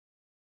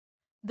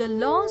The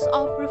laws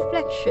of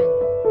reflection.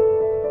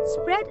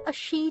 Spread a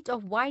sheet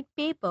of white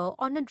paper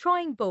on a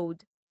drawing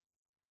board.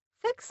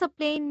 Fix a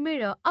plain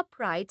mirror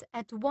upright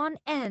at one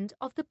end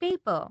of the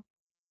paper.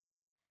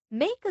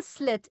 Make a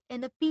slit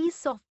in a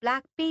piece of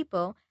black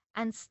paper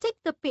and stick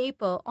the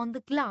paper on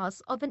the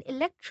glass of an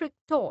electric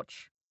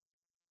torch.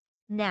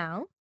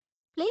 Now,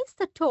 place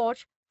the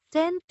torch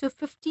 10 to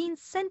 15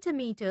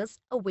 centimeters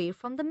away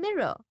from the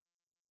mirror.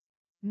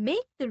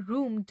 Make the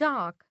room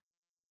dark.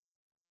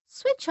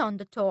 Switch on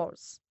the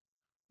torch.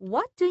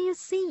 What do you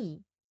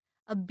see?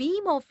 A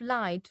beam of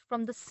light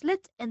from the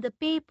slit in the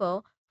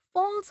paper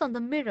falls on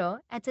the mirror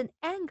at an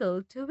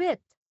angle to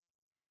it.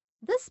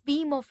 This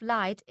beam of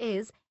light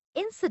is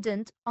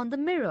incident on the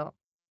mirror.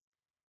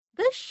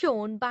 This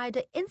shown by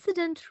the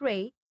incident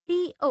ray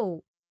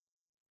PO.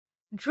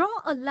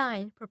 Draw a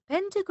line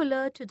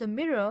perpendicular to the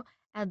mirror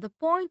at the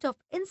point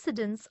of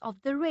incidence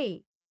of the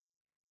ray.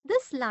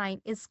 This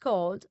line is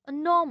called a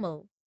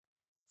normal.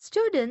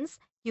 Students,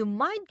 you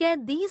might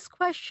get these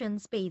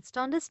questions based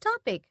on this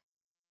topic.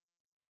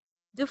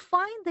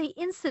 Define the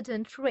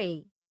incident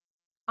ray.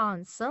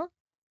 Answer: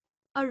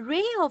 a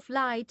ray of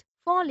light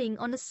falling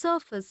on a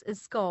surface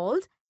is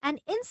called an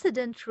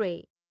incident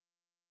ray.